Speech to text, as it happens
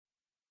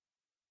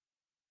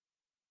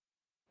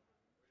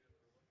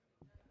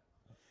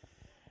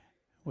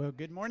Well,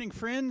 good morning,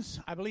 friends.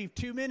 I believe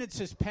 2 minutes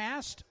has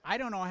passed. I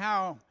don't know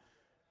how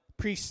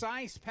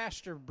precise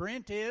Pastor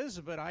Brent is,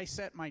 but I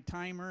set my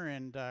timer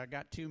and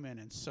got 2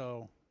 minutes.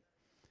 So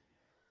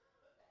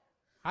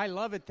I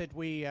love it that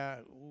we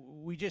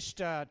just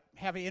have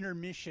an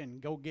intermission,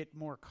 go get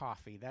more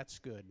coffee. That's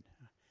good.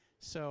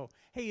 So,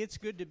 hey, it's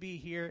good to be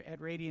here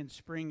at Radiant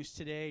Springs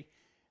today.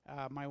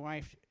 My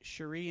wife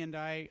Cherie and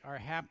I are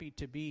happy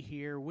to be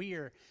here.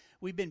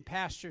 We've been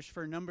pastors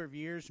for a number of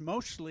years,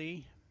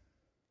 mostly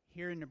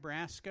here in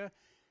Nebraska,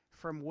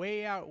 from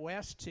way out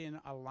west in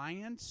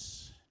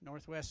Alliance,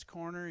 northwest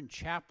corner, and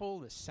Chapel,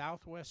 the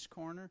southwest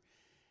corner,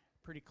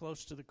 pretty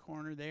close to the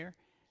corner there,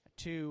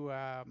 to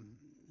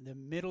the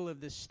middle of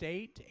the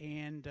state,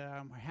 and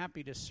we're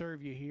happy to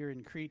serve you here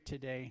in Crete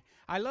today.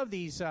 I love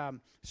these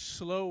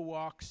slow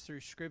walks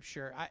through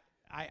Scripture.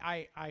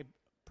 I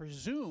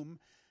presume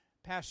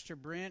Pastor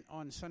Brent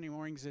on Sunday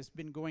mornings has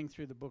been going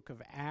through the book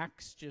of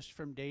Acts just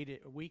from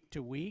week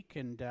to week,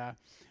 and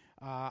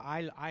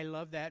I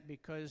love that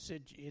because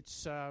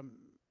it's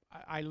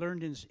I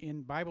learned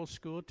in Bible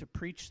school to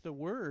preach the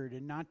Word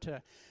and not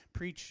to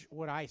preach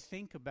what I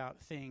think about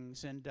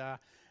things.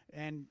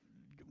 And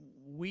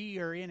we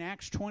are in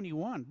Acts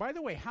 21. By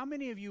the way, how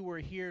many of you were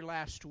here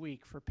last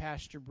week for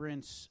Pastor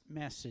Brent's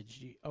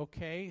message?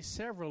 Okay,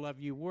 several of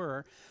you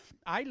were.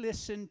 I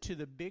listened to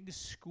the Big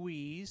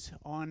Squeeze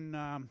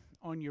on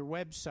your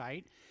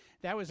website.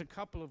 That was a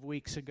couple of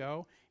weeks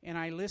ago, and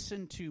I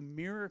listened to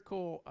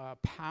Miracle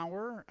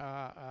Power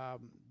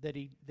that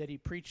he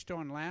preached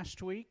on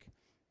last week.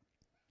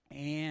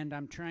 And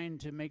I'm trying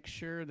to make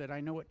sure that I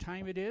know what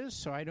time it is,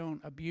 so I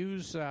don't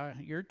abuse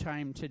your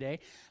time today.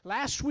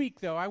 Last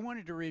week, though, I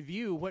wanted to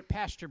review what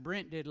Pastor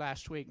Brent did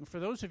last week. And for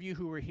those of you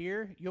who were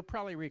here, you'll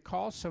probably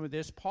recall some of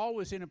this. Paul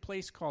was in a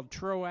place called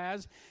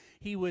Troas.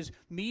 He was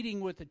meeting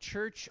with the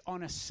church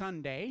on a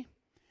Sunday,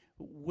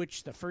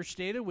 which the first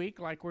day of the week,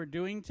 like we're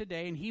doing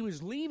today, and he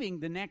was leaving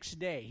the next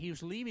day. He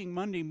was leaving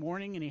Monday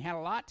morning, and he had a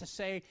lot to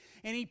say,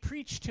 and he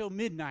preached till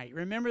midnight.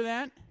 Remember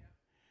that?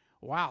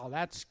 Wow,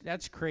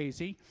 that's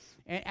crazy.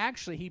 And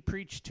actually, he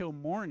preached till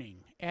morning.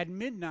 At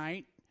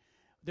midnight,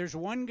 there's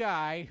one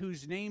guy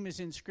whose name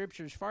is in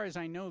Scripture, as far as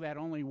I know that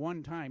only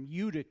one time,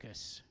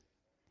 Eutychus.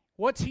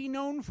 What's he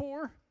known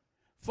for?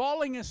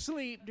 Falling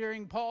asleep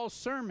during Paul's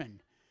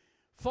sermon.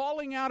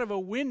 Falling out of a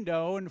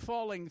window and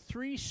falling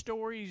 3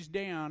 stories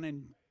down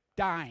and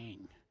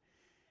dying.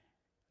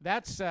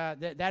 That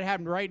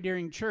happened right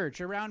during church,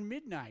 around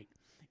midnight.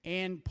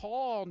 And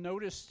Paul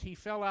noticed he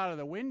fell out of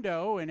the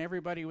window, and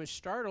everybody was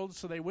startled,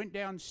 so they went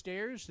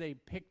downstairs. They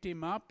picked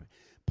him up.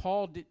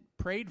 Paul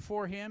prayed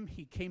for him.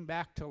 He came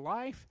back to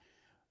life.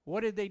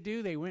 What did they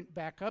do? They went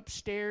back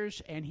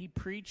upstairs, and he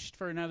preached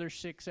for another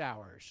 6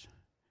 hours.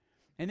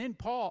 And then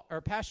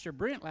Pastor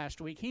Brent last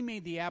week, he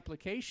made the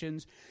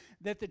applications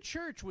that the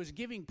church was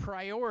giving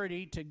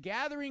priority to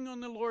gathering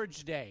on the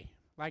Lord's Day,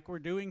 like we're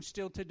doing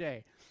still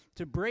today,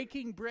 to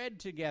breaking bread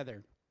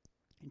together.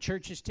 And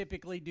churches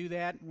typically do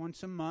that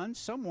once a month,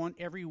 some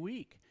every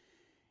week.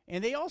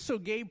 And they also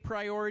gave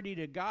priority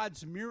to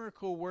God's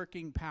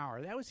miracle-working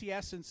power. That was the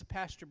essence of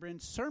Pastor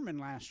Brent's sermon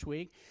last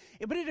week.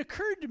 But it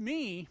occurred to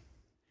me,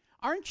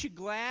 aren't you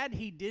glad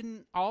he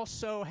didn't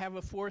also have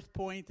a fourth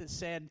point that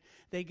said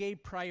they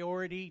gave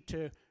priority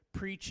to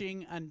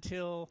preaching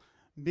until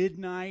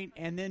midnight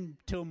and then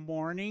till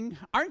morning?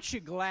 Aren't you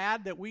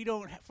glad that we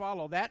don't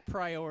follow that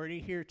priority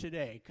here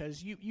today?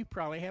 Because you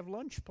probably have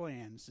lunch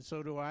plans, and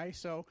so do I.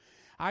 So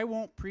I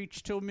won't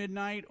preach till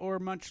midnight or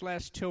much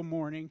less till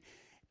morning.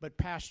 But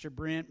Pastor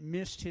Brent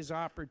missed his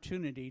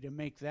opportunity to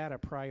make that a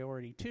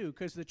priority too,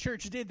 because the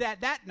church did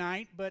that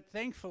night, but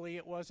thankfully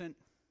it wasn't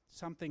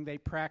something they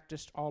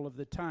practiced all of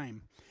the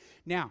time.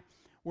 Now,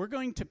 we're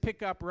going to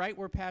pick up right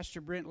where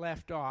Pastor Brent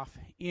left off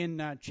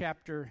in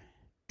chapter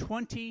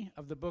 20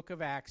 of the book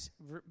of Acts,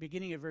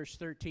 beginning at verse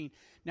 13.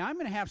 Now, I'm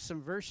going to have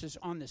some verses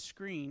on the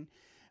screen,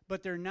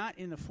 but they're not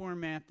in the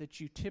format that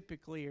you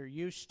typically are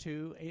used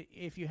to.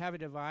 If you have a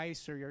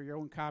device or your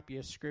own copy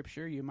of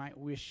Scripture, you might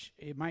wish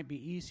it might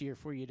be easier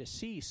for you to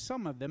see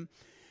some of them.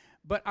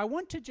 But I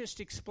want to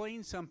just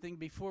explain something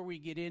before we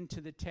get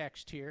into the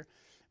text here,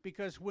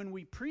 because when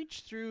we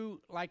preach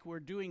through, like we're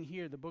doing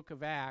here, the book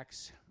of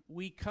Acts,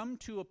 we come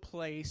to a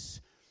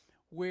place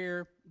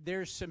where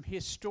there's some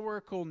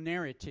historical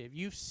narrative.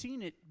 You've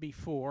seen it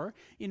before.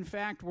 In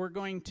fact, we're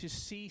going to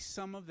see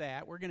some of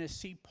that. We're going to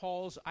see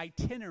Paul's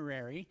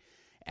itinerary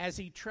as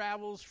he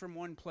travels from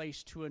one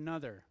place to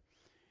another.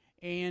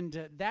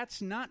 And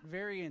that's not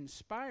very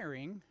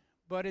inspiring,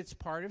 but it's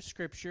part of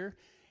Scripture,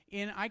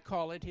 and I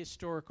call it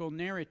historical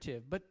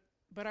narrative. But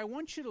I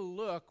want you to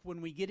look,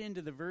 when we get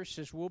into the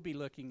verses we'll be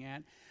looking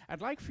at,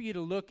 I'd like for you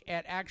to look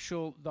at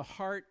the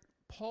heart,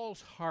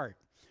 Paul's heart.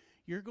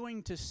 You're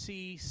going to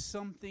see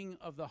something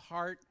of the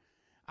heart.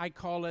 I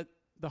call it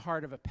the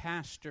heart of a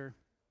pastor.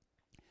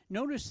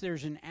 Notice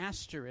there's an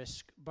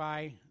asterisk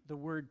by the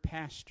word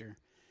pastor,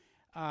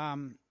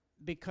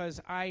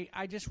 because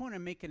I just want to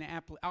make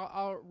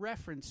I'll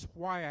reference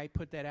why I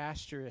put that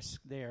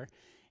asterisk there.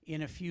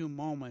 in a few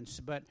moments.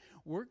 But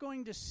we're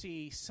going to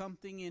see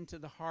something into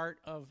the heart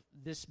of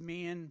this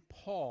man,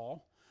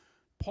 Paul.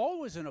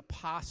 Paul was an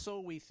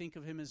apostle. We think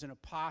of him as an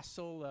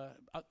apostle.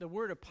 The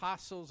word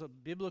apostle is a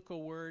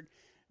biblical word.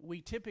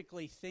 We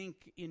typically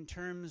think in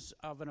terms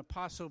of an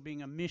apostle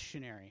being a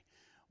missionary,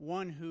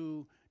 one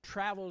who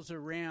travels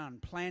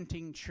around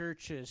planting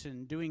churches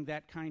and doing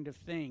that kind of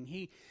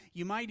thing.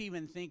 You might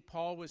even think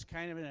Paul was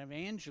kind of an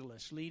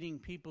evangelist, leading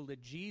people to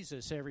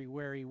Jesus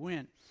everywhere he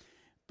went.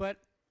 But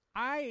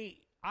I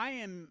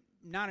am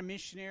not a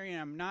missionary, and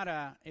I'm not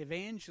an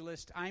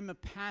evangelist. I'm a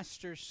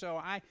pastor, so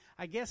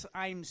I guess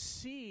I'm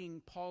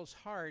seeing Paul's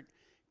heart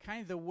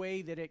kind of the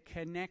way that it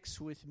connects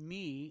with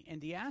me,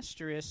 and the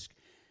asterisk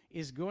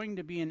is going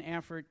to be an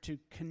effort to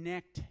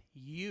connect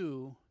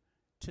you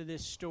to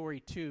this story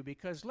too,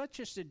 because let's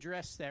just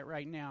address that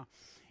right now.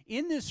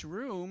 In this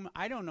room,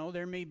 I don't know,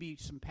 there may be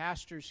some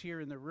pastors here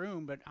in the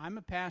room, but I'm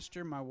a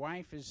pastor. My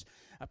wife is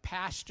a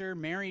pastor,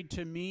 married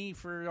to me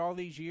for all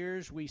these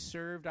years. We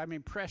served. I'm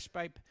impressed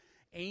by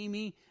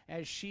Amy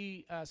as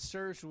she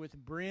serves with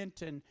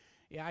Brent, and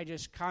I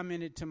just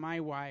commented to my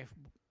wife,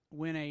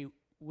 when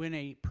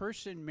a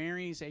person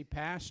marries a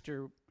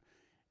pastor,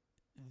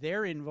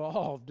 they're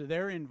involved,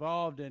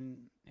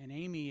 and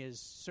Amy is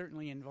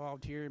certainly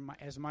involved here,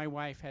 as my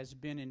wife has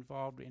been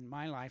involved in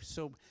my life.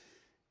 So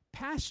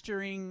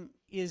pastoring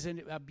is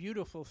a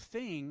beautiful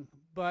thing,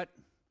 but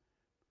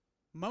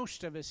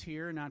most of us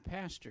here are not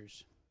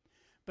pastors.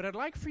 But I'd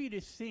like for you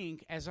to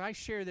think, as I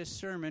share this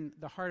sermon,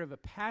 The Heart of a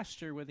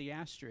Pastor with the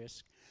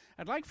asterisk,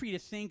 I'd like for you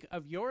to think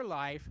of your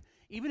life,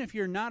 even if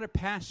you're not a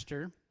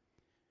pastor,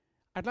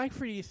 I'd like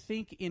for you to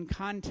think in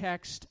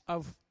context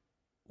of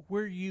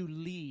where you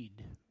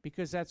lead,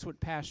 because that's what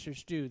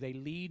pastors do. They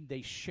lead,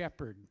 they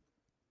shepherd.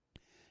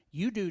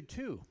 You do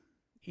too,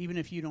 even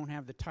if you don't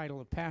have the title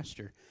of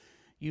pastor.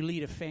 You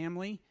lead a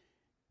family,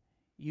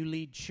 you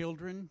lead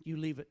children, you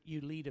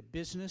lead a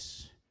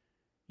business,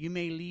 you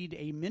may lead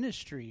a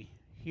ministry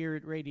here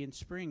at Radiant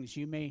Springs.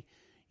 You may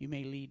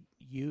lead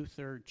youth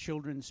or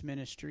children's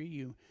ministry.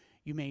 You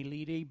may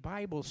lead a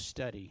Bible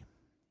study.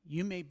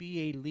 You may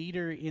be a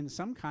leader in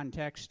some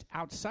context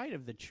outside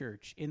of the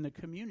church, in the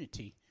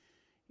community,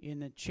 in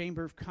the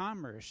Chamber of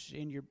Commerce,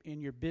 in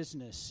your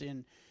business,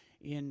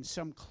 in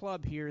some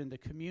club here in the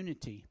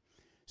community.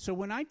 So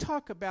when I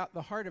talk about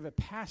the heart of a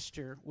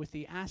pastor with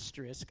the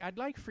asterisk, I'd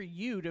like for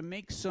you to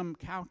make some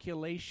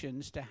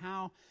calculations to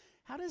how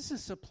does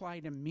this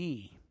apply to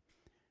me?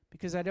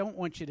 Because I don't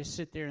want you to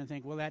sit there and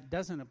think, well, that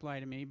doesn't apply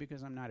to me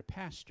because I'm not a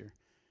pastor.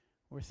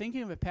 We're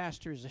thinking of a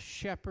pastor as a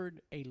shepherd,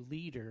 a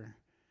leader,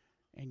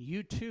 and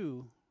you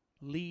too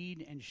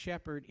lead and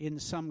shepherd in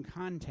some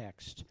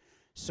context.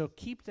 So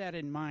keep that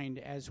in mind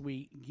as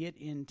we get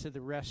into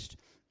the rest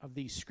of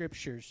these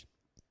scriptures.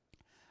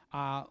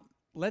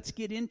 Let's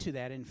get into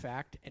that, in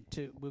fact.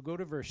 We'll go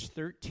to verse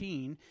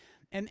 13.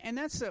 And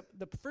that's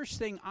the first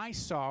thing I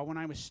saw when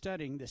I was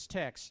studying this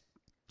text.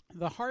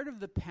 The heart of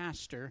the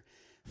pastor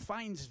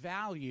finds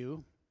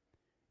value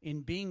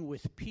in being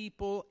with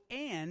people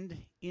and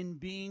in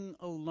being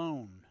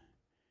alone.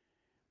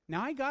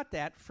 Now, I got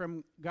that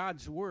from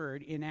God's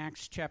word in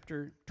Acts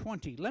chapter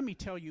 20. Let me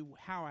tell you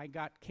how I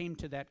came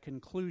to that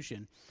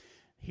conclusion.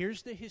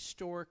 Here's the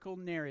historical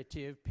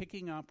narrative,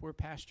 picking up where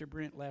Pastor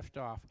Brent left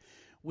off.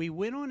 We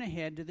went on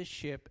ahead to the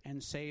ship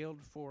and sailed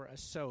for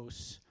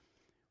Assos,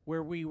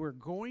 where we were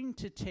going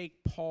to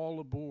take Paul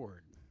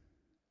aboard.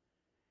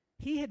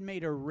 He had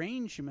made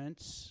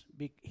arrangements.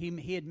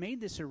 He had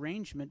made this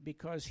arrangement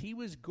because he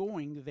was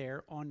going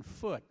there on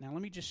foot. Now,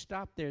 let me just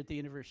stop there at the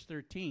end of verse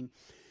 13.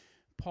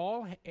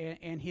 Paul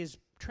and his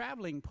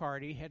traveling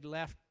party had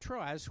left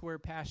Troas, where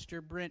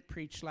Pastor Brent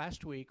preached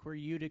last week, where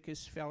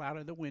Eutychus fell out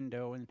of the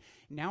window. And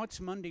now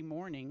it's Monday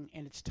morning,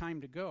 and it's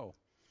time to go.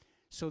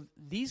 So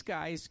these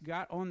guys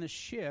got on the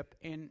ship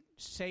and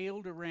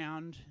sailed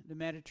around the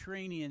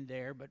Mediterranean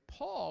there. But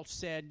Paul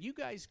said, you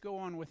guys go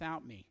on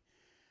without me.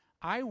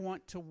 I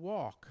want to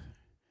walk.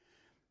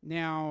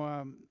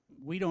 Now,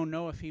 we don't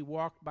know if he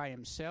walked by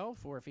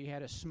himself or if he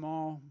had a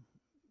small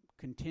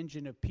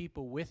contingent of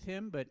people with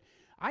him, but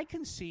I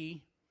can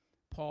see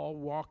Paul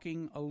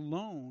walking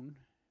alone.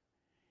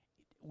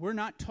 We're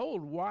not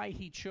told why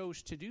he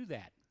chose to do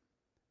that,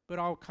 but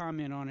I'll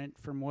comment on it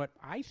from what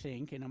I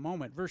think in a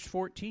moment. Verse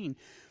 14,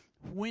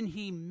 when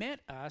he met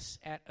us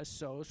at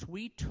Assos,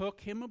 we took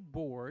him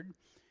aboard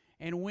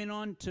and went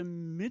on to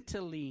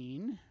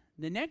Mytilene.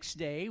 The next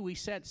day, we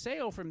set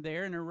sail from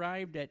there and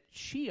arrived at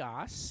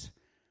Chios.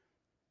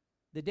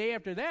 The day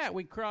after that,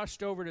 we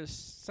crossed over to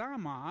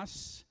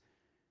Samos.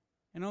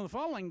 And on the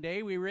following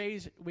day, we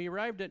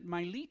arrived at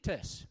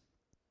Miletus.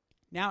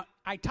 Now,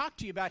 I talked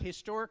to you about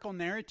historical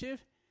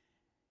narrative.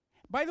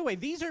 By the way,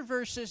 these are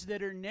verses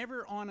that are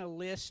never on a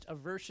list of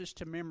verses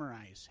to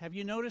memorize. Have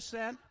you noticed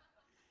that?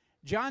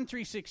 John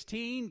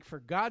 3:16, for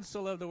God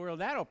so loved the world,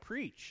 that'll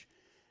preach.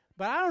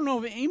 But I don't know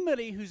of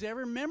anybody who's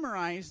ever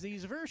memorized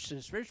these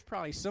verses. There's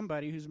probably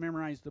somebody who's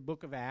memorized the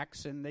book of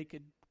Acts, and they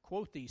could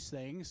quote these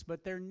things,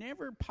 but they're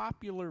never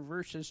popular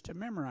verses to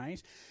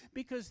memorize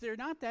because they're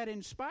not that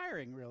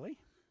inspiring, really.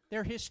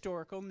 They're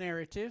historical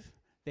narrative.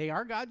 They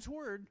are God's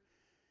word.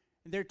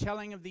 They're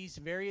telling of these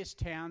various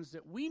towns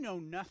that we know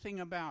nothing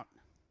about.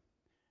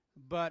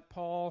 But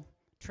Paul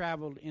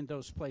traveled in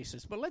those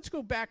places. But let's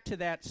go back to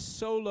that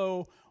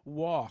solo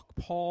walk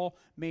Paul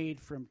made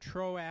from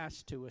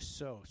Troas to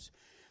Assos.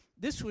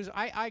 This was,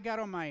 I got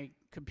on my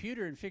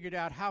computer and figured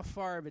out how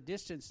far of a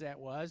distance that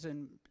was,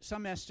 and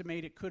some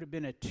estimate it could have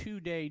been a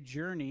 2-day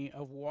journey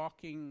of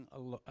walking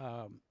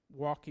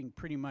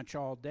pretty much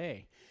all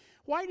day.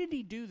 Why did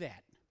he do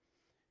that?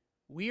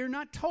 We are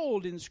not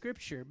told in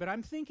Scripture, but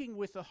I'm thinking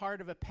with the heart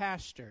of a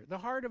pastor, the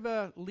heart of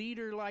a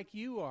leader like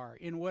you are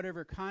in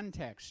whatever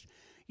context.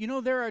 You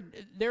know,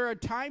 there are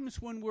times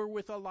when we're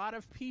with a lot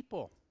of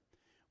people.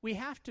 We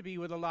have to be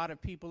with a lot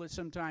of people at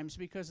sometimes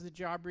because the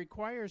job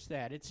requires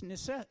that. It's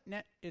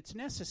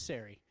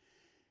necessary.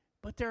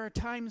 But there are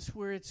times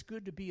where it's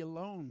good to be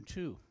alone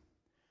too.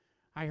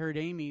 I heard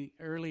Amy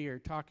earlier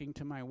talking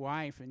to my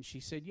wife, and she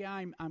said,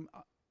 "Yeah,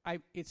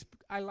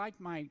 I like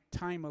my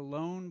time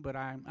alone, but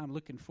I'm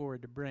looking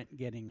forward to Brent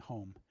getting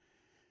home."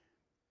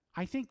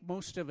 I think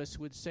most of us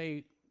would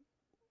say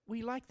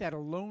we like that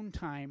alone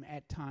time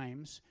at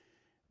times,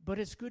 but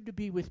it's good to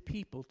be with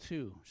people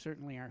too.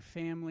 Certainly our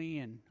family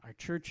and our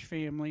church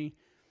family,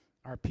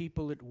 our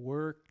people at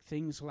work,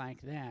 things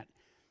like that.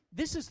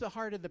 This is the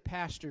heart of the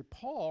pastor.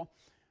 Paul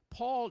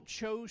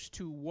chose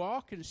to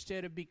walk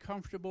instead of be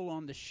comfortable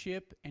on the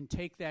ship and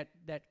take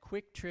that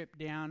quick trip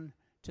down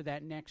to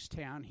that next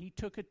town. He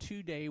took a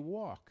 2-day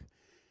walk.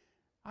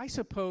 I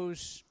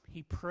suppose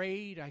he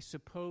prayed. I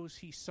suppose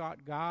he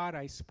sought God.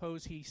 I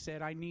suppose he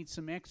said, "I need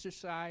some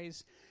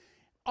exercise."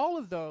 All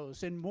of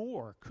those and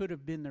more could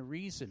have been the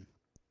reason.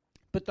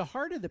 But the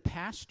heart of the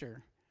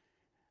pastor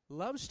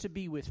loves to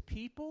be with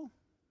people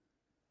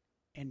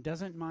and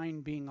doesn't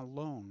mind being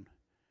alone.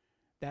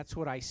 That's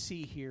what I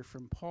see here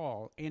from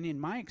Paul. And in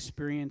my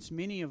experience,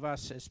 many of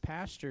us as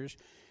pastors,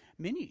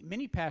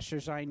 many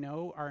pastors I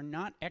know are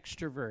not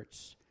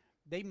extroverts.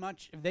 They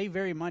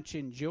very much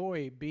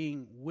enjoy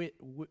being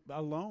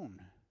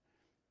alone,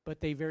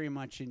 but they very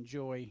much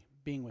enjoy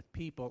being with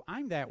people.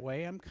 I'm that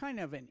way. I'm kind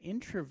of an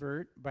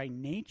introvert by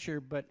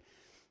nature, but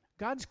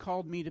God's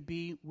called me to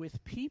be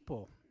with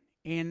people.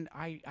 And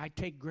I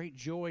take great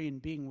joy in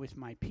being with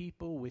my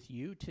people, with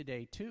you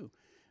today too.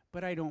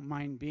 But I don't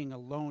mind being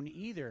alone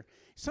either.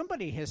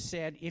 Somebody has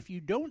said, if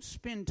you don't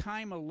spend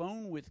time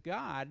alone with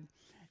God,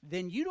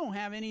 then you don't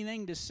have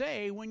anything to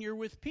say when you're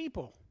with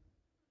people.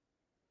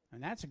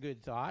 And that's a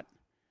good thought.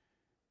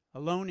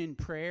 Alone in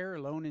prayer,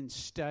 alone in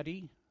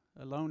study,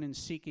 alone in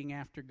seeking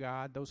after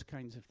God, those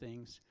kinds of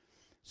things.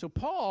 So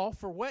Paul,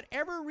 for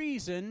whatever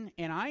reason,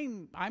 and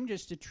I'm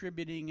just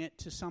attributing it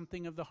to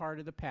something of the heart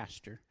of the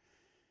pastor,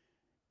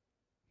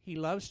 he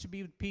loves to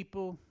be with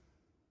people,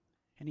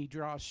 and he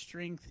draws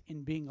strength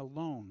in being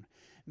alone.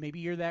 Maybe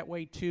you're that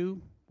way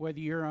too, whether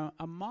you're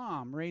a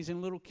mom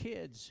raising little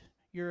kids,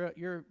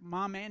 your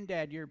mom and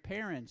dad, your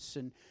parents,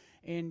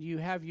 and you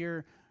have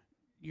your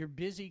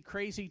busy,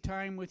 crazy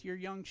time with your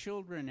young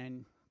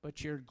children,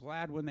 but you're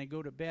glad when they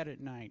go to bed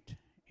at night.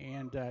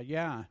 And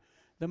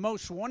the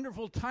most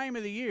wonderful time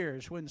of the year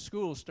is when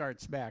school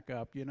starts back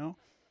up, you know.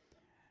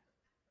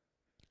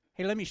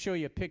 Hey, let me show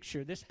you a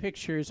picture. This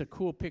picture is a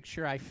cool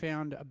picture I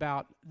found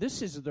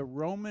this is the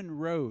Roman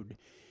road.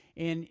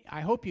 And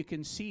I hope you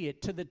can see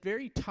it. To the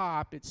very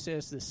top, it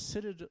says the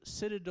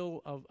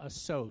Citadel of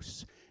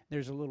Assos.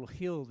 There's a little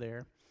hill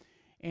there.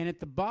 And at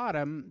the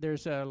bottom,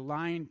 there's a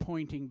line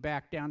pointing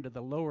back down to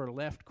the lower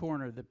left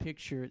corner of the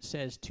picture. It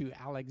says to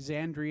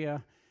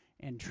Alexandria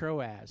and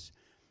Troas.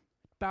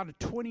 About a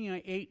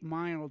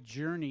 28-mile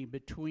journey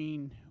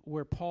between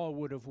where Paul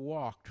would have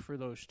walked for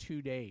those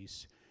 2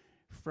 days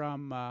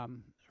from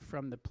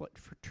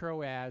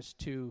Troas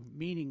to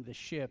meeting the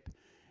ship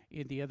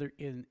in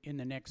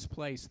the next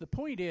place. The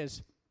point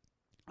is,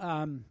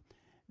 Paul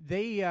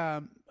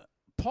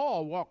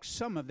walked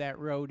some of that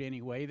road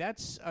anyway.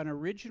 That's an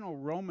original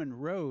Roman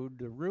road,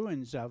 the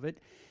ruins of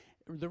it.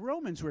 The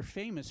Romans were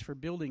famous for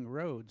building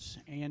roads,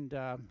 and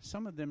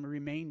some of them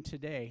remain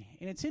today.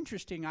 And it's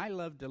interesting, I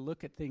love to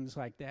look at things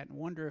like that and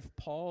wonder if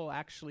Paul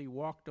actually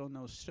walked on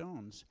those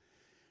stones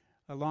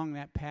along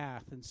that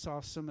path and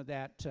saw some of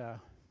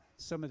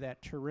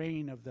that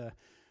terrain of the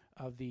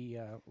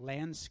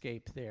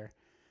landscape there.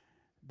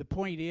 The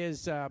point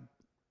is,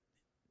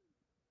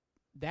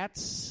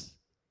 that's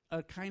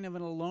a kind of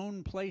an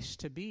alone place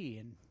to be,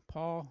 and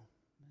Paul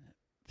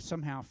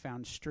somehow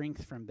found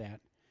strength from that.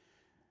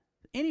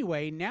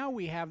 Anyway, now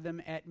we have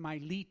them at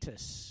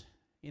Miletus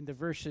in the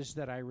verses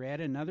that I read,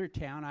 another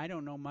town I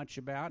don't know much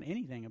about,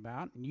 anything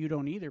about, and you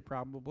don't either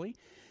probably,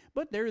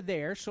 but they're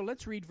there. So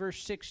let's read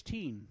verse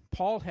 16.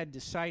 Paul had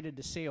decided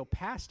to sail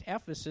past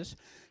Ephesus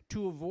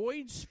to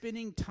avoid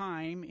spending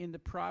time in the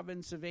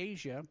province of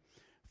Asia,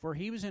 for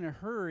he was in a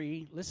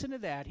hurry, listen to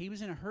that, he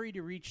was in a hurry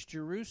to reach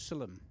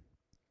Jerusalem,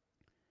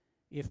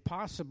 if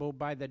possible,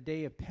 by the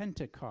day of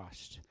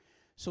Pentecost.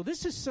 So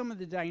this is some of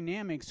the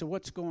dynamics of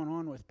what's going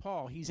on with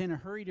Paul. He's in a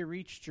hurry to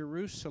reach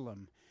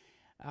Jerusalem.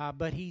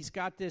 But he's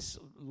got this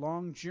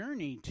long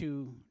journey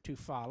to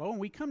follow. And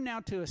we come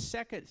now to a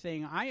second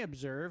thing I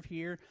observe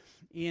here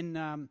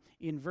in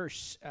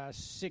verse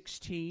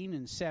 16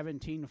 and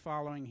 17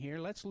 following here.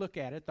 Let's look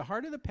at it. The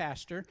heart of the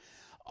pastor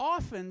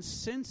often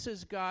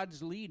senses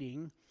God's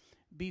leading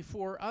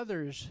before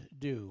others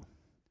do.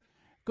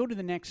 Go to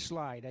the next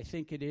slide. I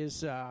think it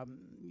is,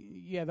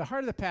 the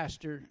heart of the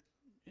pastor.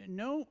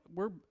 No,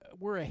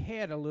 we're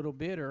ahead a little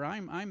bit, or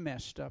I'm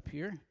messed up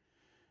here.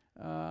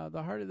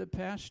 The heart of the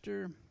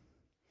pastor.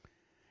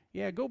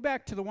 Yeah, go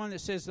back to the one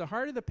that says the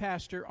heart of the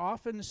pastor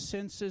often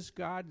senses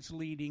God's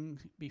leading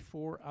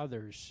before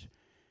others.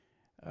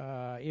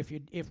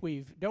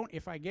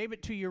 If I gave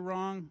it to you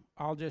wrong,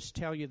 I'll just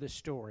tell you the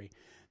story.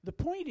 The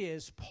point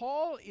is,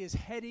 Paul is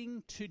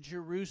heading to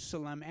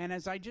Jerusalem, and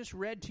as I just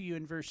read to you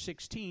in verse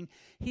 16,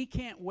 he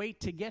can't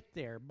wait to get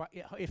there,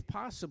 if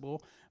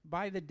possible,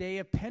 by the day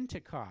of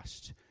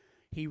Pentecost.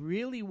 He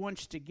really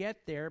wants to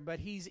get there, but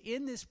he's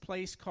in this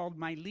place called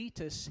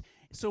Miletus.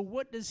 So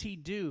what does he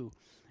do?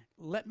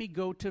 Let me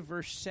go to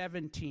verse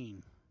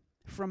 17.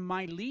 From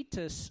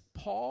Miletus,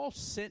 Paul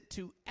sent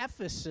to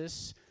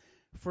Ephesus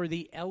for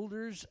the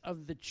elders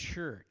of the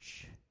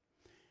church.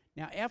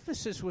 Now,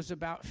 Ephesus was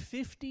about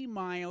 50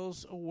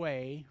 miles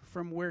away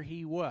from where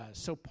he was.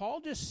 So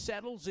Paul just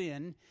settles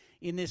in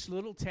this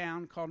little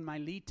town called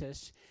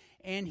Miletus,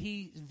 and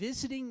he's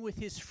visiting with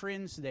his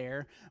friends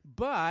there,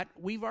 but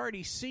we've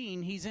already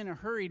seen he's in a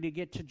hurry to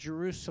get to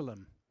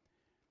Jerusalem.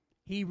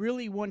 He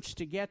really wants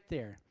to get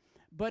there.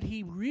 But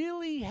he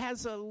really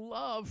has a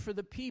love for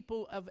the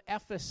people of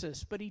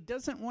Ephesus, but he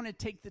doesn't want to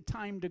take the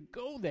time to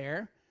go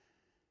there.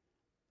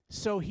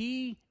 So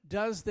he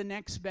does the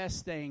next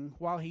best thing.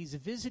 While he's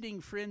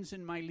visiting friends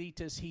in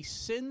Miletus, he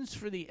sends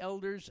for the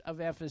elders of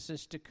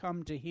Ephesus to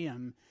come to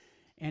him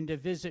and to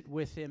visit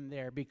with him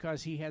there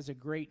because he has a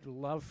great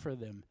love for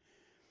them.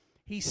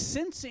 He's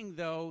sensing,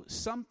 though,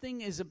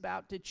 something is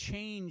about to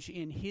change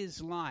in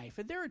his life.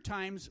 And there are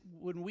times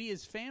when we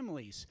as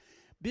families,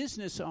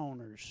 business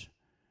owners,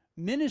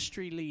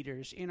 ministry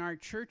leaders in our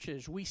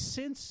churches, we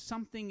sense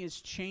something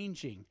is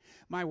changing.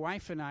 My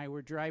wife and I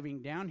were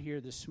driving down here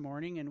this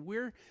morning, and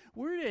we're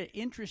at an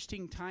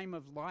interesting time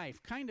of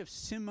life, kind of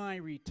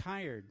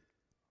semi-retired.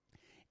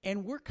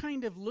 And we're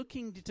kind of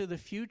looking to the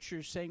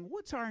future saying,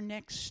 what's our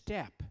next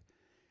step?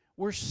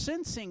 We're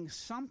sensing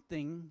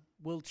something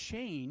will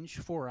change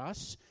for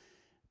us,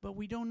 but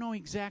we don't know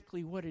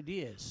exactly what it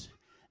is.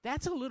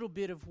 That's a little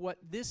bit of what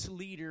this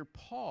leader,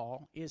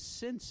 Paul, is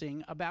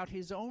sensing about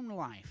his own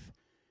life.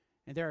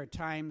 And there are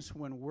times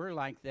when we're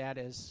like that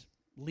as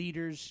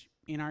leaders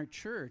in our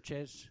church,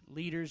 as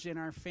leaders in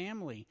our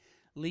family,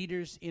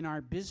 leaders in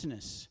our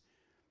business.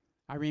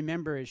 I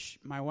remember as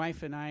my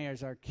wife and I,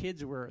 as our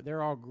kids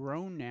they're all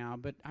grown now,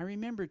 but I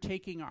remember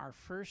taking our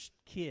first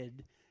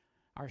kid,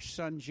 our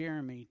son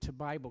Jeremy,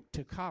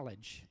 to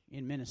college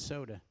in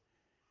Minnesota.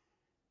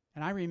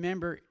 And I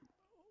remember,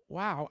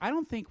 wow, I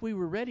don't think we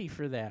were ready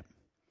for that.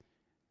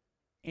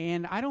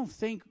 And I don't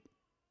think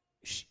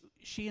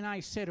she and I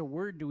said a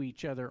word to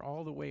each other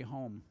all the way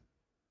home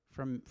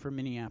from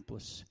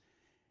Minneapolis.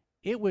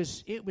 It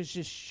was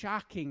just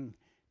shocking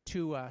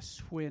to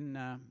us when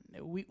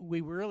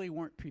we really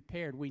weren't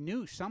prepared. We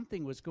knew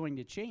something was going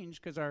to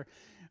change because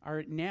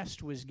our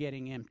nest was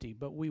getting empty,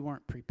 but we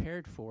weren't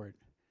prepared for it.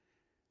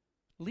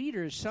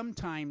 Leaders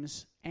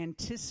sometimes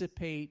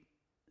anticipate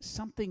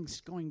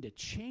something's going to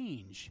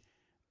change,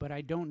 but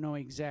I don't know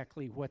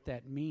exactly what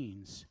that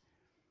means.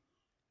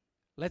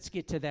 Let's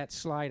get to that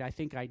slide. I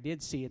think I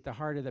did see it, the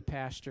heart of the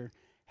pastor,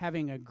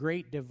 having a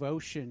great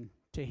devotion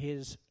to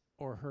his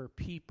or her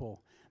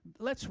people.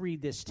 Let's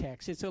read this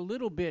text. It's a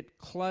little bit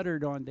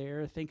cluttered on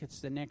there. I think it's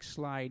the next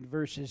slide,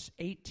 verses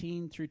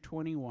 18 through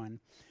 21.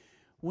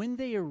 When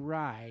they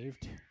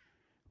arrived,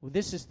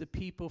 this is the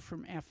people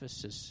from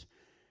Ephesus.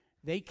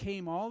 They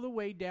came all the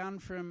way down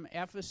from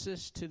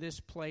Ephesus to this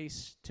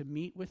place to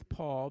meet with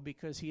Paul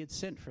because he had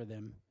sent for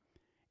them.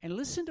 And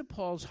listen to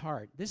Paul's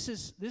heart. This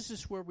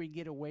is where we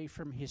get away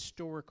from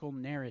historical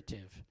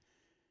narrative.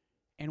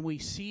 And we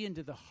see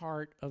into the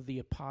heart of the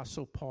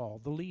Apostle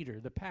Paul, the leader,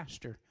 the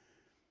pastor.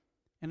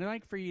 And I'd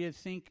like for you to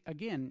think,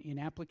 again, in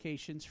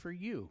applications for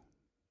you,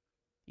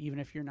 even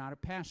if you're not a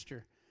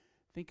pastor.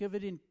 Think of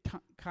it in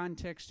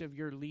context of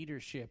your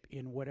leadership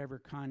in whatever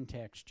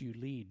context you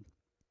lead.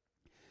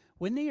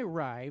 When they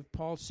arrived,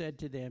 Paul said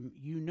to them,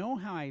 "You know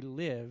how I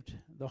lived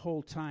the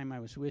whole time I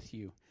was with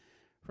you.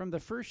 From the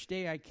first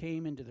day I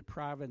came into the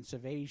province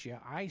of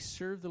Asia, I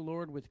served the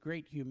Lord with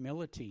great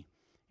humility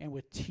and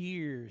with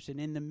tears and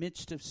in the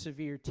midst of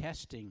severe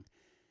testing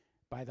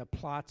by the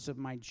plots of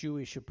my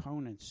Jewish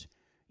opponents.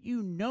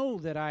 You know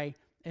that I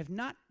have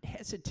not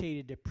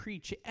hesitated to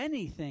preach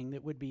anything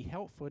that would be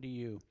helpful to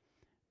you,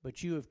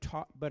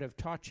 but have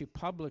taught you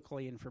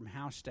publicly and from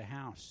house to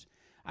house.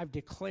 I've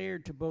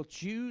declared to both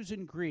Jews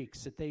and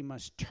Greeks that they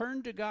must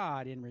turn to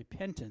God in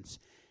repentance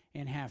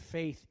and have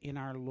faith in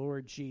our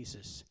Lord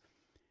Jesus."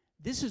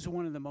 This is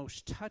one of the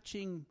most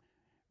touching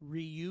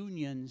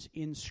reunions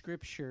in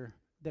Scripture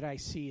that I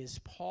see, is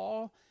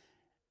Paul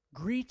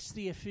greets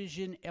the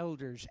Ephesian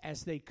elders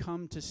as they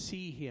come to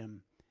see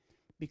him,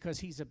 because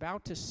he's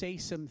about to say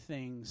some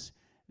things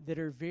that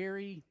are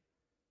very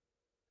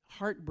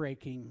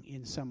heartbreaking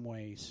in some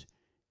ways.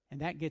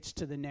 And that gets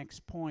to the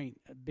next point,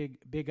 a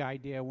big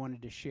idea I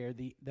wanted to share.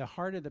 The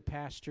heart of the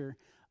pastor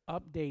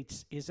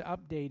is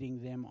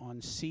updating them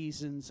on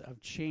seasons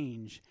of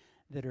change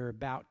that are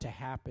about to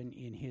happen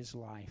in his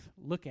life.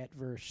 Look at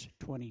verse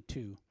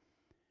 22.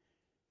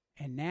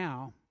 And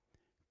now,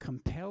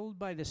 compelled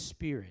by the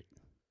Spirit,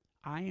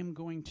 I am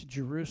going to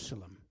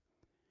Jerusalem,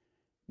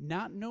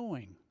 not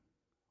knowing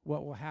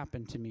what will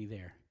happen to me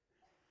there.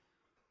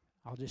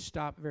 I'll just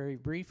stop very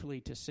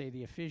briefly to say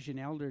the Ephesian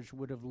elders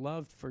would have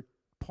loved for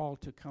Paul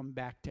to come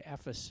back to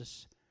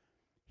Ephesus.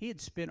 He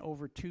had spent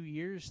over 2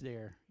 years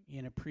there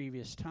in a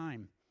previous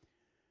time.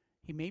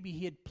 Maybe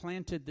he had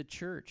planted the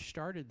church,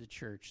 started the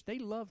church. They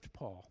loved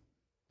Paul.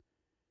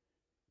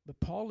 But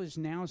Paul is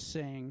now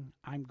saying,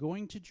 I'm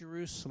going to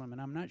Jerusalem,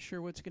 and I'm not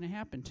sure what's going to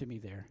happen to me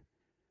there.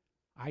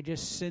 I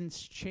just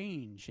sense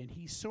change. And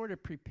he's sort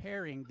of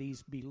preparing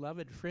these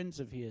beloved friends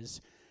of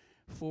his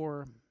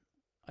for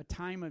a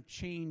time of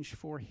change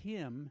for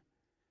him.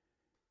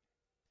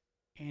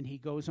 And he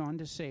goes on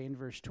to say in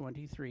verse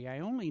 23, I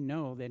only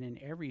know that in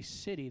every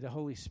city the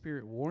Holy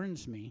Spirit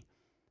warns me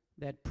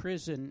that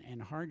prison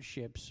and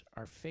hardships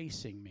are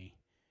facing me.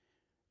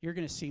 You're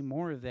going to see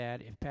more of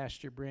that if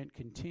Pastor Brent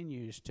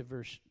continues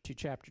to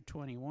chapter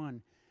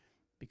 21,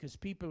 because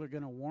people are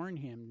going to warn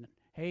him,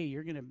 hey,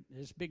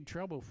 there's big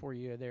trouble for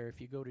you there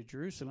if you go to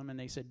Jerusalem. And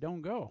they said,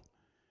 don't go.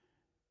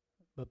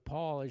 But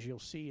Paul, as you'll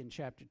see in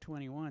chapter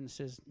 21,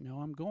 says, no,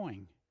 I'm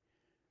going.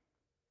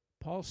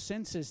 Paul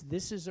senses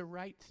this is a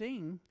right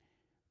thing,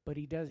 but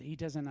he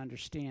doesn't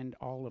understand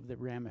all of the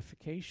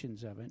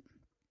ramifications of it.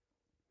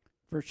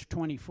 Verse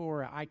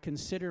 24, I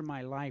consider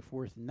my life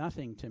worth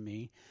nothing to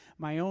me.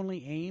 My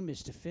only aim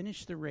is to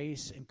finish the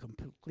race and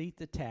complete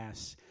the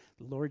task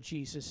the Lord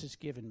Jesus has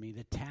given me,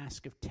 the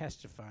task of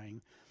testifying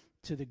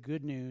to the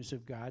good news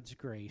of God's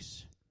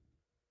grace.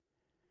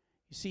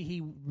 You see,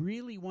 he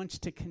really wants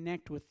to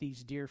connect with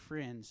these dear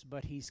friends,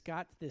 but he's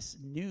got this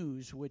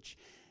news which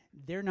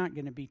they're not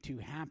going to be too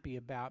happy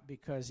about,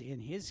 because in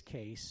his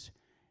case,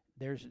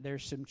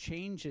 there's some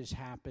changes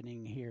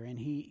happening here, and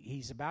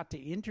he's about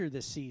to enter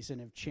the season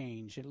of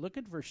change. And look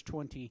at verse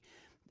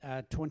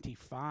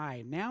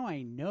 25. Now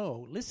I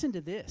know, listen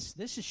to this.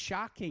 This is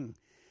shocking.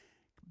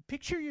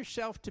 Picture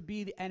yourself to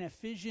be an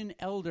Ephesian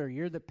elder.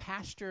 You're the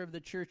pastor of the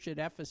church at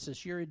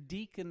Ephesus. You're a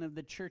deacon of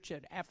the church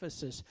at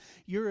Ephesus.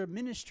 You're a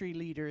ministry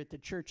leader at the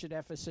church at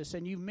Ephesus,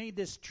 and you've made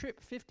this trip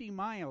 50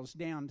 miles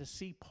down to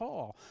see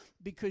Paul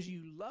because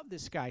you love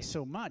this guy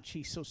so much.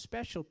 He's so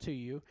special to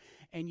you,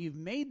 and you've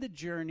made the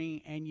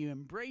journey, and you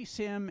embrace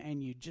him,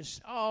 and you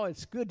just,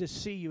 it's good to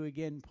see you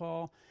again,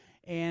 Paul.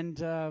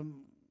 And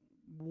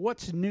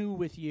what's new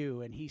with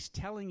you? And he's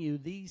telling you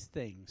these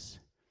things.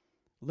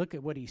 Look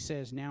at what he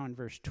says now in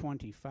verse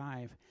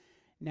 25.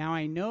 Now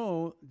I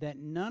know that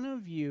none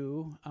of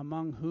you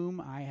among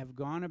whom I have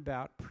gone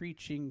about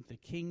preaching the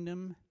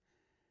kingdom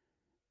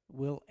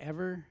will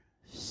ever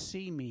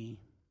see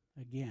me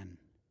again.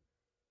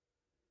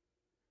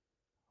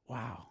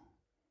 Wow.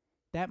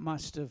 That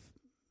must have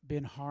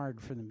been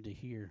hard for them to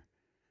hear.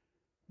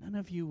 None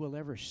of you will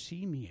ever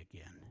see me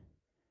again.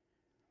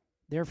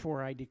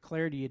 Therefore I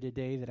declare to you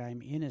today that I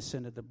am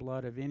innocent of the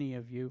blood of any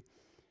of you,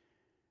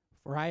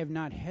 for I have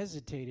not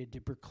hesitated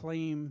to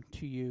proclaim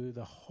to you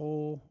the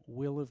whole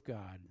will of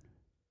God.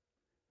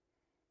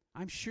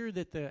 I'm sure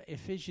that the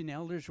Ephesian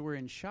elders were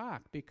in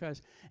shock,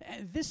 because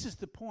this is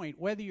the point.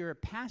 Whether you're a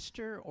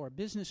pastor or a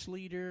business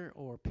leader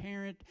or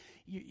parent,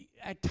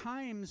 at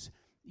times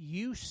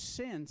you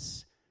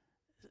sense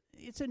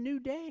it's a new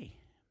day.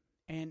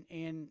 And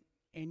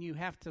you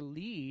have to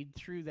lead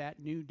through that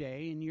new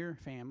day in your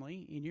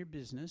family, in your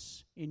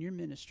business, in your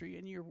ministry,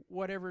 in your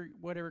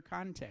whatever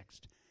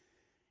context.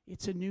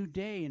 It's a new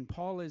day, and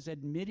Paul is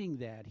admitting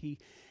that.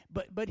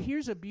 But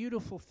here's a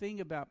beautiful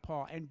thing about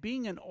Paul. And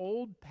being an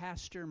old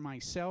pastor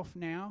myself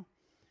now,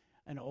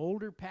 an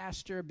older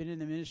pastor, I've been in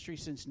the ministry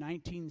since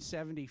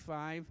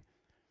 1975,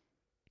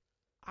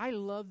 I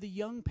love the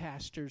young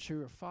pastors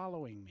who are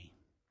following me.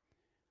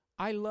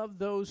 I love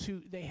those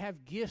who, they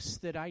have gifts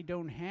that I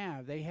don't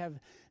have. They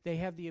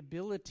have the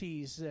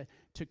abilities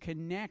to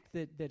connect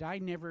that I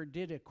never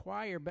did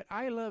acquire. But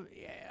I love,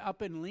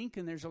 up in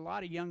Lincoln, there's a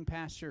lot of young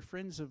pastor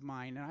friends of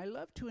mine, and I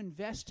love to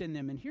invest in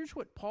them. And here's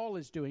what Paul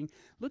is doing.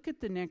 Look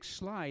at the next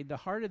slide. The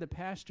heart of the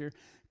pastor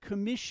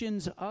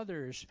commissions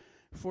others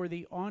for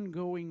the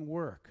ongoing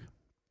work.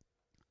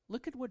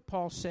 Look at what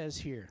Paul says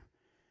here.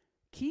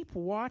 Keep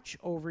watch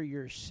over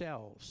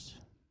yourselves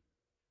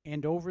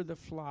and over the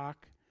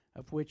flock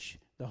of which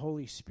the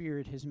Holy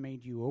Spirit has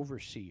made you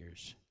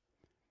overseers.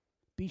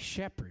 Be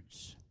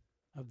shepherds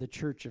of the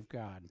church of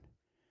God,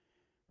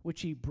 which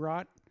he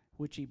bought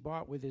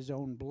with his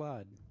own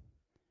blood.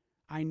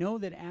 I know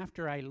that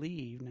after I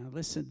leave, now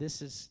listen,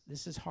 this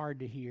is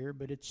hard to hear,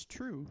 but it's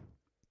true.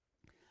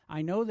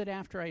 I know that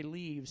after I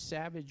leave,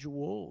 savage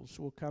wolves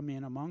will come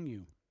in among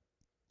you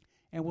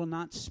and will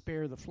not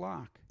spare the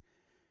flock.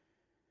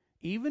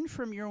 Even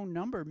from your own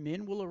number,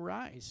 men will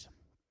arise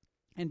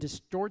and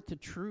distort the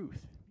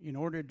truth in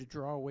order to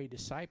draw away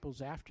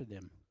disciples after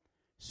them.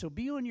 So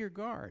be on your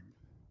guard.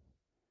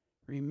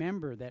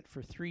 Remember that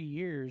for 3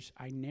 years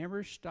I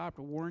never stopped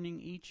warning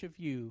each of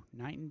you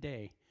night and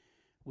day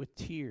with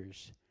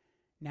tears.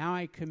 Now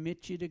I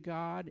commit you to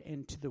God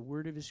and to the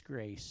word of his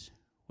grace,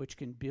 which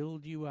can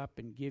build you up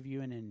and give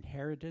you an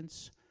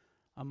inheritance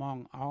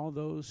among all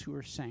those who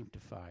are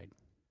sanctified.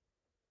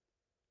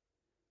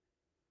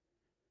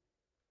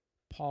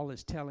 Paul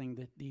is telling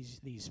that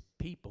these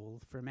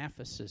people from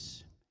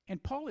Ephesus,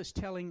 and Paul is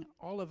telling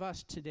all of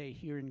us today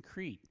here in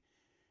Crete,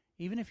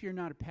 even if you're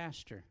not a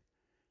pastor,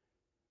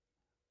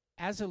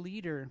 as a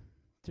leader,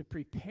 to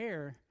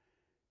prepare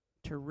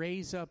to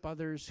raise up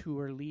others who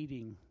are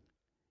leading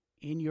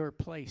in your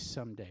place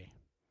someday.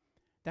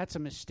 That's a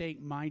mistake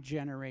my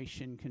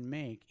generation can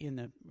make in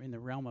the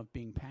realm of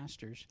being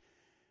pastors.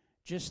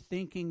 Just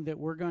thinking that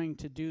we're going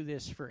to do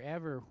this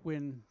forever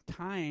when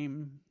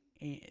time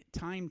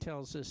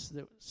tells us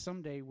that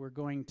someday we're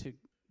going to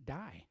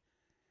die.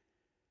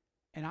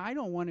 And I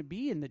don't want to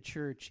be in the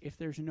church if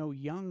there's no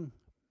young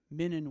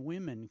men and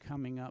women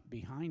coming up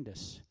behind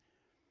us.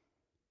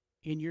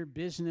 In your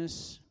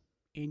business,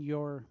 in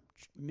your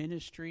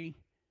ministry,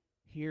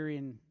 here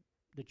in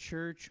the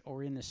church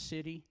or in the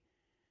city,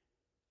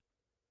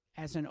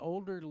 as an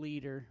older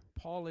leader,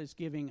 Paul is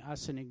giving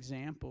us an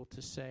example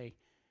to say,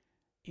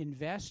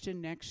 invest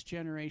in next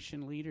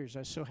generation leaders. I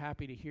was so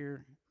happy to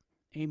hear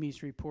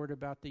Amy's report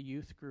about the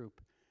youth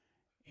group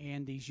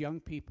and these young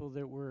people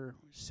that were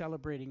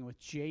celebrating with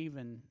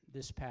Javen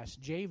this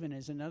past. Javen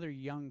is another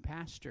young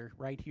pastor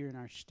right here in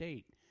our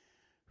state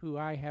who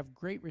I have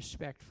great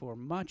respect for,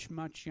 much,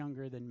 much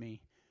younger than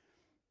me.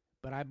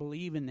 But I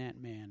believe in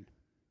that man,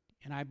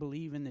 and I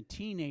believe in the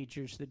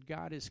teenagers that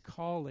God is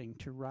calling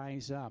to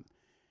rise up.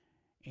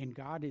 And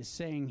God is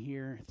saying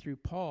here through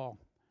Paul,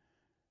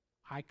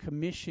 I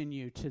commission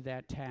you to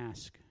that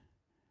task.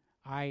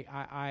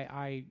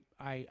 I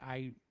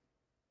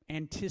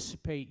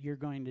anticipate you're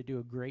going to do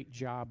a great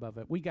job of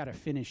it. We got to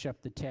finish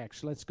up the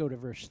text. Let's go to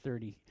verse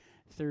 33.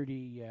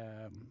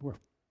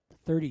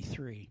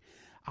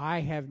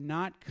 I have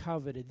not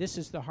coveted. This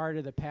is the heart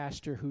of the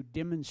pastor who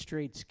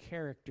demonstrates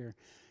character.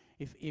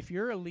 If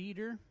you're a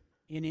leader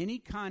in any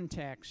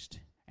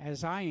context,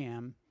 as I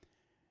am,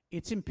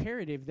 it's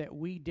imperative that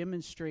we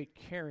demonstrate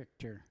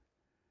character,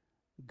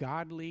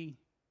 godly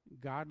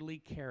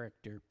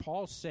character.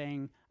 Paul's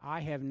saying,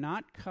 I have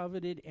not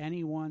coveted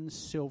anyone's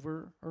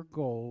silver or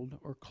gold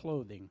or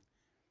clothing.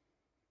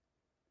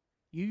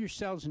 You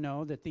yourselves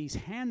know that these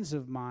hands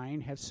of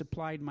mine have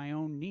supplied my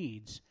own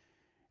needs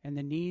and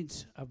the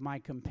needs of my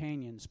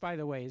companions. By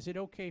the way, is it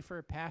okay for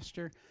a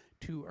pastor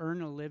to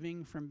earn a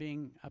living from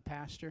being a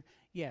pastor?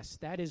 Yes,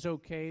 that is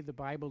okay. The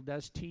Bible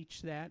does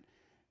teach that.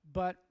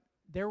 But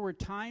there were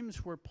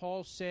times where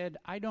Paul said,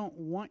 I don't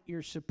want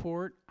your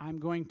support. I'm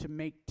going to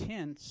make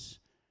tents.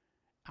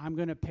 I'm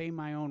going to pay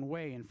my own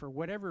way. And for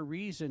whatever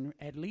reason,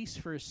 at least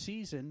for a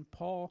season,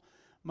 Paul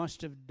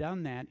must have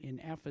done that in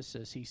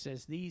Ephesus. He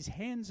says, these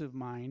hands of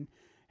mine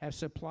have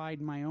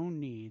supplied my own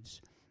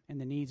needs and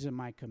the needs of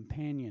my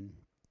companion.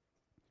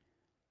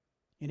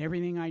 In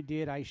everything I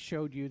did, I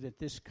showed you that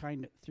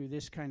through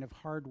this kind of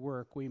hard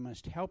work, we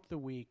must help the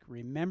weak,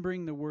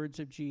 remembering the words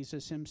of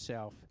Jesus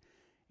himself.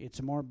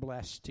 It's more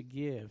blessed to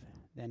give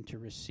than to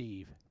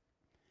receive.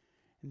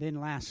 And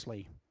then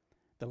lastly,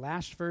 the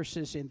last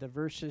verses in the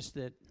verses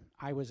that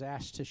I was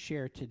asked to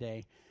share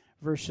today,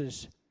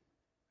 verses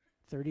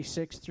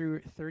 36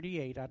 through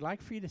 38, I'd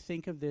like for you to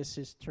think of this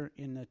as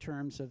in the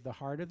terms of the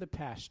heart of the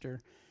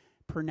pastor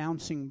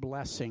pronouncing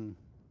blessing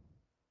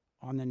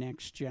on the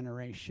next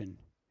generation.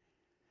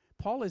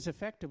 Paul is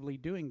effectively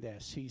doing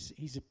this.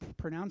 He's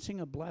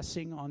pronouncing a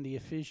blessing on the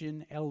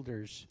Ephesian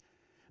elders.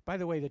 By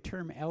the way, the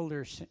term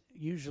elders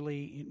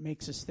usually it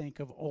makes us think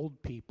of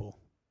old people.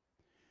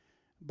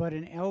 But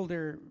an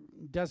elder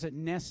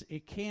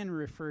it can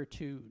refer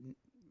to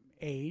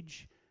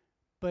age,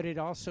 but it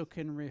also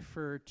can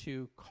refer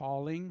to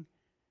calling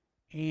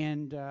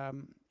and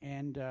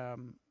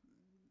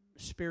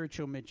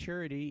spiritual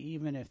maturity,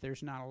 even if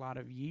there's not a lot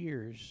of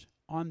years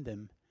on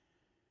them.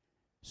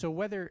 So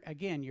whether,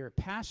 again, you're a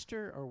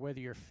pastor or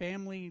whether you're a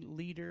family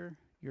leader,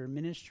 you're a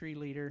ministry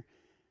leader,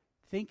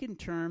 think in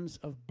terms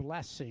of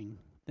blessing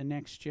the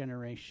next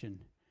generation.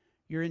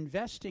 You're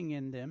investing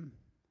in them,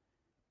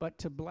 but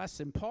to bless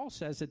them. Paul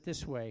says it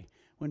this way.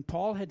 When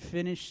Paul had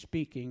finished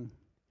speaking,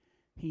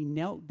 he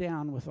knelt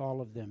down with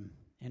all of them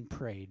and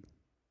prayed.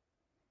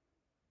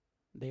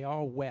 They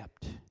all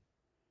wept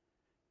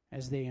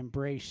as they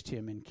embraced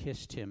him and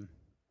kissed him.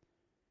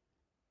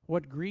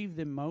 What grieved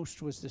them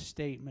most was the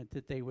statement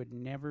that they would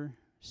never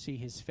see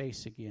his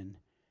face again.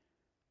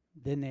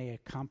 Then they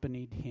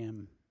accompanied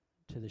him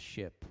to the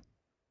ship.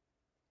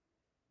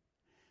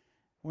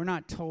 We're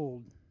not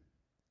told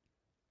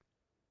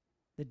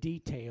the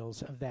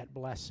details of that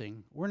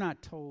blessing. We're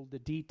not told the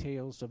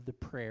details of the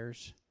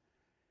prayers.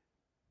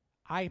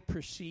 I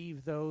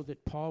perceive, though,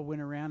 that Paul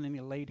went around and he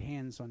laid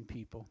hands on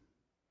people.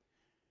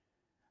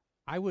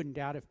 I wouldn't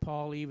doubt if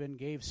Paul even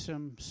gave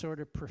some sort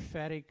of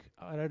prophetic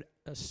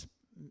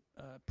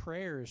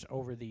prayers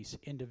over these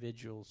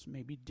individuals,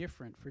 maybe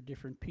different for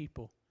different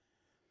people.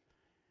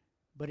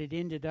 But it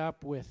ended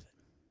up with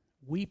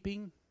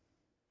weeping,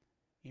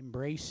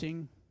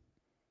 embracing,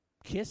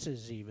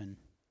 kisses even.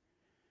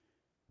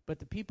 But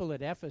the people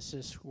at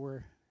Ephesus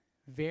were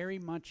very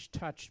much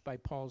touched by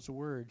Paul's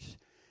words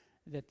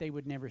that they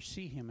would never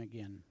see him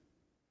again.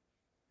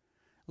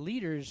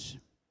 Leaders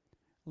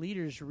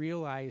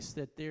realize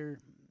that their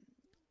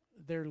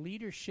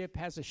leadership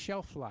has a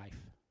shelf life.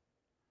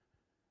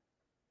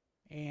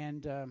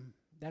 And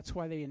that's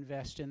why they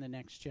invest in the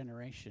next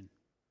generation.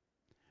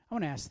 I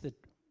want to ask the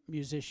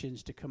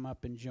musicians to come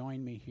up and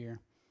join me here,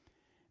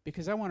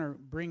 because I want to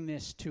bring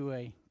this to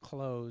a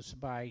close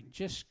by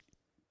just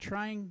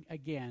trying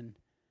again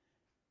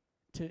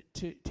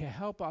to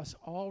help us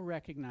all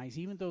recognize,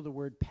 even though the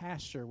word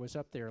pastor was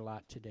up there a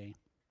lot today,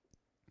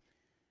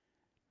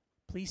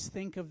 please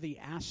think of the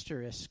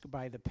asterisk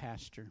by the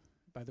pastor,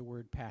 by the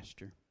word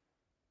pastor.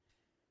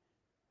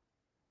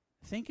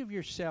 Think of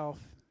yourself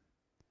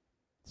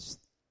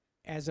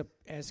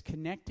as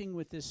connecting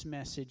with this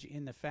message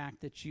in the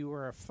fact that you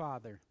are a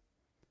father,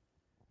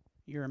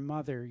 you're a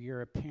mother,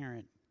 you're a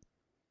parent,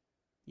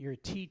 you're a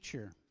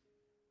teacher,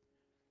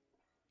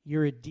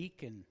 you're a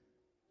deacon,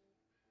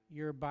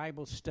 you're a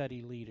Bible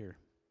study leader,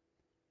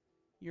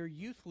 you're a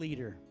youth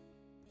leader,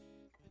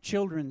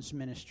 children's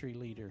ministry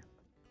leader.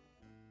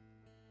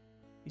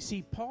 You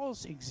see,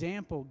 Paul's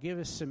example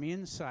gives us some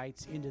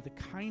insights into the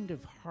kind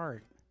of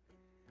heart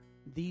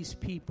these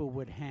people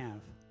would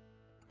have.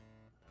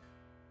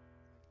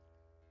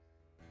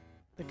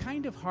 The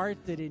kind of heart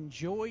that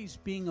enjoys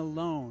being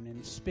alone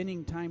and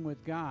spending time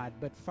with God,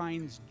 but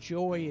finds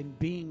joy in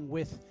being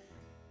with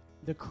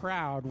the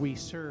crowd we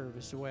serve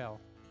as well.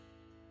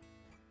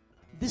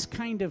 This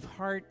kind of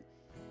heart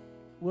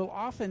will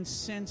often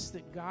sense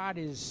that God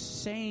is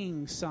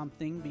saying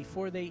something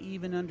before they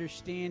even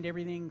understand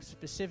everything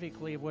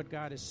specifically of what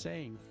God is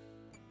saying.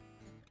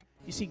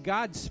 You see,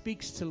 God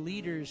speaks to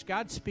leaders,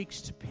 God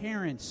speaks to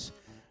parents,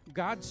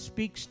 God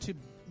speaks to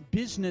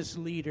business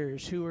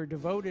leaders who are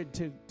devoted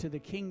to the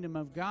kingdom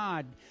of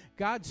God.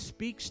 God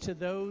speaks to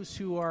those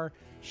who are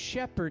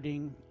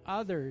shepherding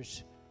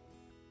others.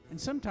 And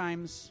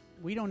sometimes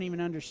we don't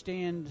even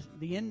understand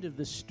the end of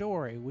the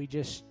story. We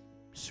just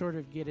sort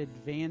of get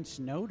advance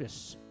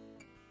notice.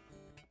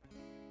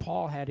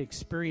 Paul had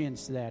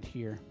experienced that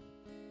here.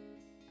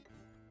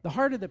 The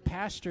heart of the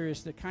pastor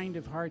is the kind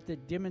of heart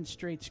that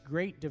demonstrates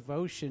great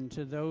devotion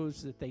to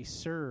those that they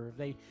serve.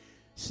 They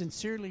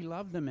sincerely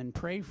love them and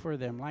pray for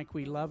them like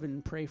we love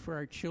and pray for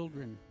our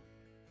children.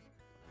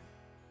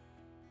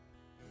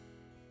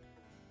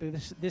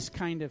 This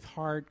kind of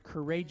heart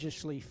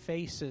courageously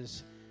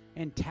faces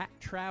and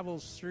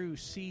travels through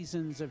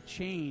seasons of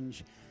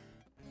change.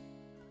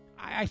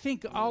 I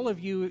think all of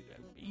you,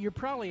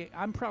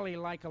 I'm probably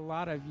like a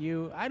lot of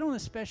you, I don't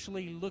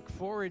especially look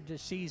forward to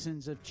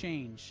seasons of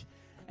change.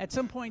 At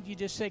some point you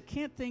just say,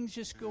 can't things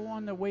just go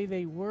on the way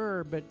they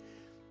were? But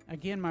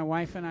again, my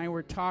wife and I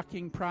were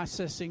talking,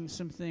 processing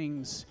some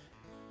things,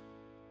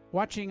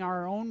 watching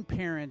our own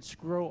parents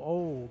grow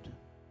old.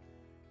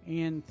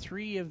 And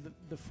 3 of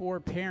the 4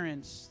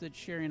 parents that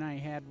Sherry and I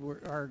had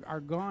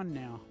are gone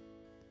now.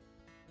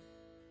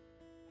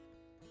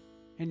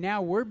 And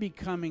now we're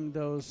becoming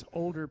those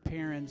older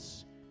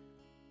parents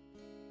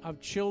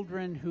of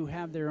children who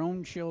have their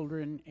own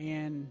children,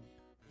 and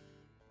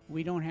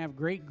we don't have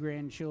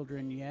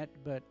great-grandchildren yet,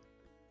 but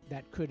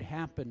that could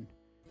happen.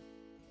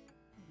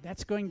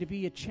 That's going to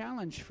be a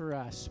challenge for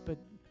us, but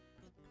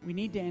we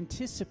need to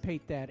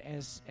anticipate that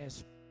as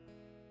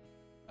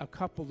a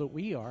couple that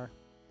we are,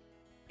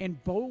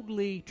 and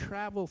boldly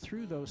travel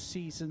through those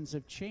seasons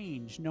of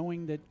change,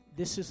 knowing that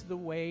this is the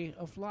way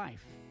of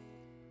life.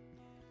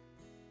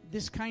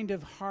 This kind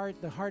of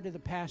heart, the heart of the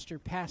pastor,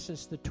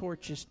 passes the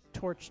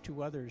torch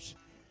to others.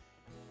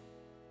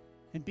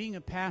 And being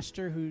a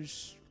pastor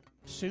who's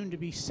soon to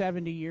be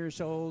 70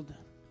 years old,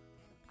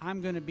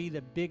 I'm going to be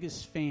the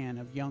biggest fan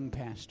of young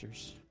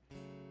pastors.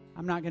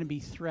 I'm not going to be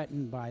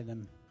threatened by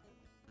them.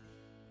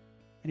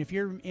 And if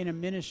you're in a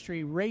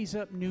ministry, raise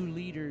up new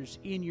leaders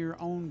in your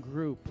own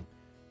group.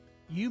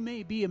 You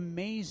may be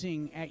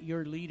amazing at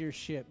your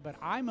leadership, but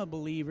I'm a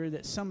believer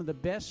that some of the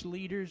best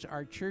leaders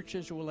our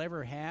churches will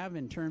ever have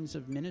in terms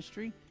of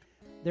ministry,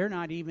 they're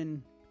not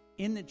even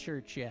in the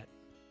church yet.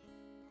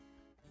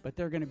 But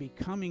they're going to be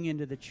coming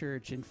into the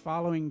church and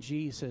following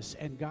Jesus,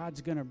 and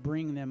God's going to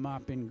bring them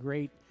up in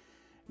great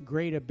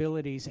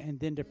abilities and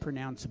then to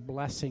pronounce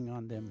blessing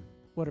on them.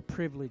 What a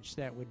privilege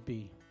that would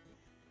be.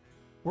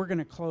 We're going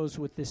to close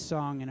with this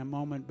song in a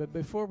moment, but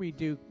before we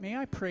do, may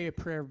I pray a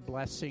prayer of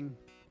blessing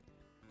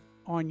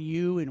on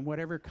you in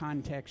whatever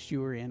context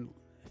you are in.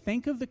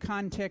 Think of the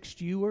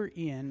context you are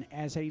in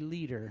as a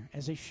leader,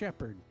 as a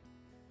shepherd,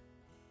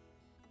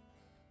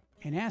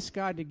 and ask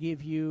God to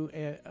give you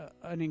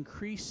an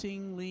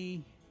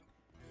increasingly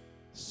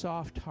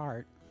soft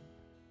heart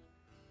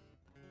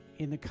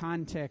in the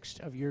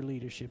context of your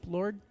leadership.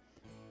 Lord,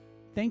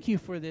 Thank you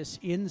for this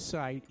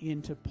insight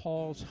into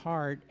Paul's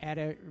heart at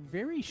a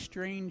very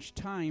strange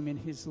time in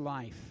his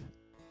life.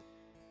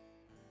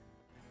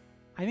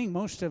 I think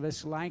most of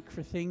us like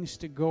for things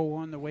to go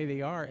on the way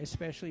they are,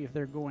 especially if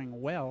they're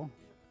going well.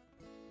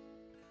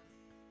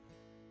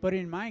 But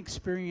in my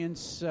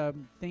experience,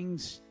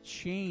 things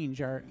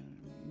change.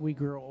 We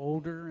grow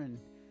older and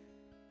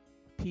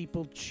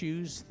people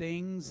choose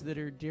things that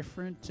are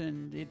different,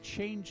 and it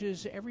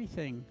changes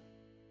everything.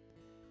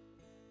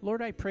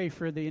 Lord, I pray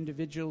for the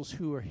individuals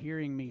who are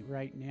hearing me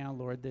right now,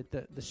 Lord,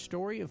 that the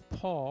story of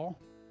Paul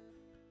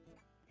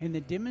and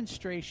the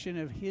demonstration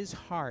of his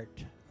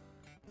heart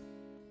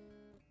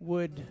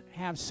would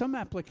have some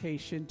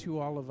application to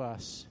all of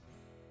us,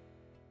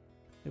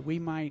 that we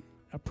might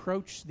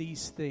approach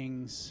these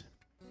things,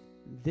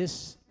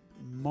 this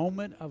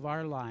moment of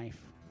our life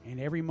and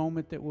every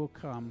moment that will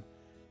come,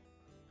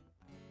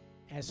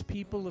 as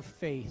people of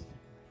faith,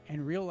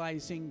 and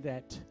realizing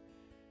that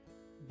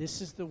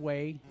this is the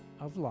way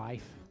of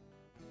life.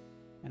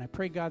 And I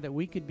pray, God, that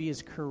we could be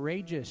as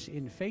courageous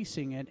in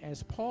facing it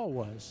as Paul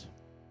was,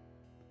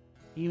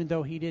 even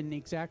though he didn't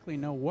exactly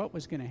know what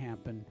was going to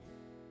happen.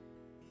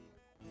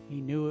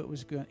 He knew it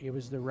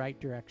was the right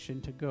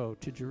direction to go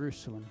to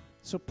Jerusalem.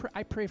 So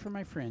I pray for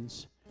my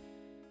friends.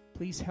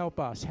 Please help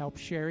us, help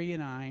Sherry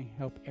and I,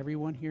 help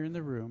everyone here in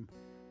the room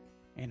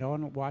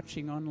and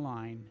watching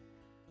online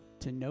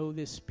to know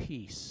this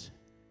peace,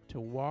 to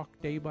walk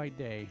day by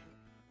day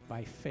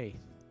by faith.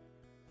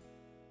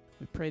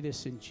 We pray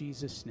this in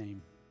Jesus'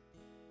 name.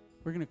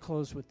 We're going to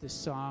close with this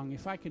song.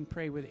 If I can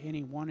pray with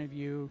any one of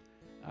you,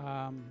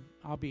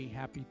 I'll be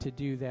happy to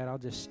do that. I'll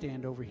just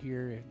stand over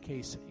here in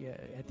case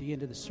at the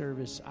end of the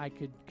service I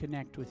could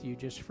connect with you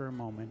just for a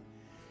moment.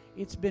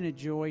 It's been a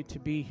joy to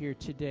be here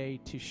today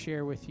to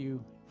share with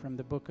you from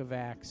the book of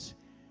Acts.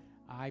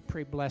 I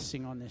pray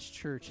blessing on this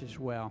church as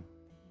well.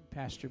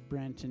 Pastor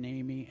Brent and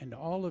Amy and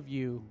all of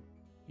you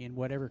in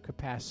whatever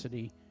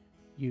capacity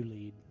you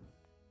lead.